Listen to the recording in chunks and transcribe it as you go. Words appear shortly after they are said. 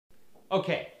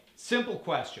Okay, simple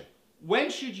question. When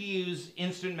should you use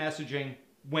instant messaging?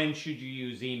 When should you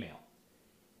use email?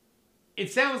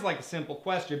 It sounds like a simple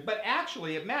question, but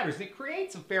actually it matters. It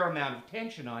creates a fair amount of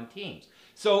tension on teams.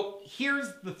 So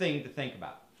here's the thing to think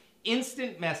about.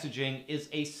 Instant messaging is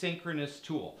a synchronous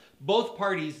tool. Both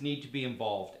parties need to be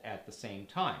involved at the same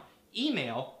time.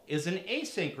 Email is an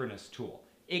asynchronous tool.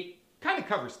 It kind of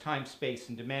covers time, space,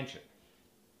 and dimension.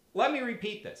 Let me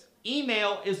repeat this.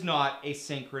 Email is not a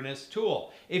synchronous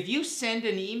tool. If you send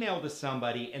an email to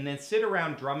somebody and then sit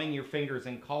around drumming your fingers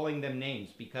and calling them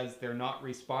names because they're not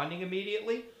responding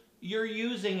immediately, you're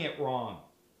using it wrong.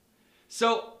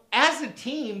 So as a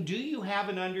team, do you have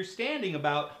an understanding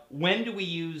about when do we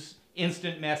use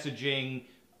instant messaging,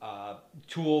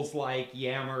 tools like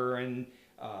Yammer and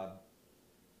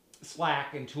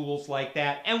Slack and tools like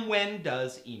that, and when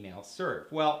does email serve?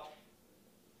 Well,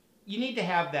 you need to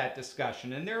have that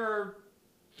discussion, and there are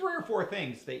 3 or 4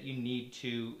 things that you need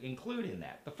to include in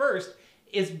that. The first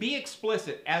is be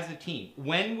explicit as a team.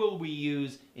 When will we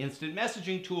use instant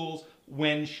messaging tools?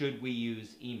 When should we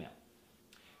use email?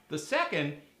 The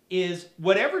second is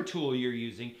whatever tool you're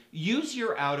using, use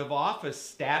your out-of-office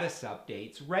status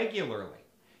updates regularly.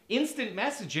 Instant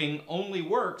messaging only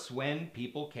works when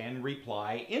people can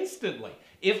reply instantly.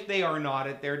 If they are not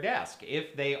at their desk,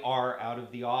 if they are out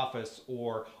of the office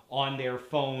or on their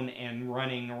phone and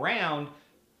running around,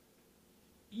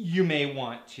 you may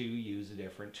want to use a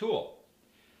different tool.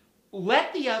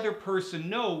 Let the other person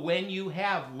know when you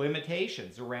have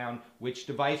limitations around which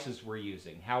devices we're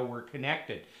using, how we're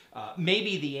connected.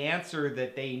 Maybe the answer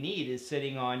that they need is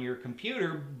sitting on your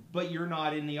computer, but you're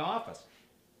not in the office.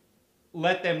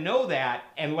 Let them know that,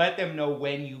 and let them know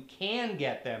when you can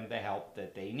get them the help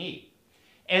that they need.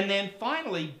 And then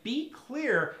finally, be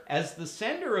clear as the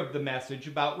sender of the message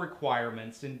about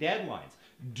requirements and deadlines.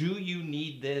 Do you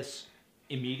need this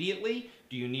immediately?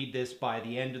 Do you need this by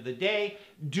the end of the day?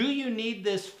 Do you need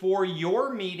this for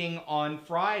your meeting on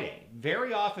Friday?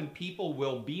 Very often people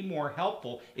will be more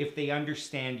helpful if they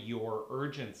understand your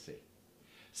urgency.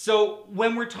 So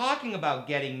when we're talking about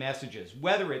getting messages,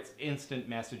 whether it's instant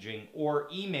messaging or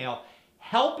email,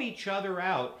 help each other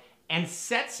out and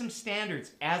set some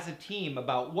standards as a team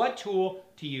about what tool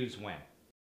to use when.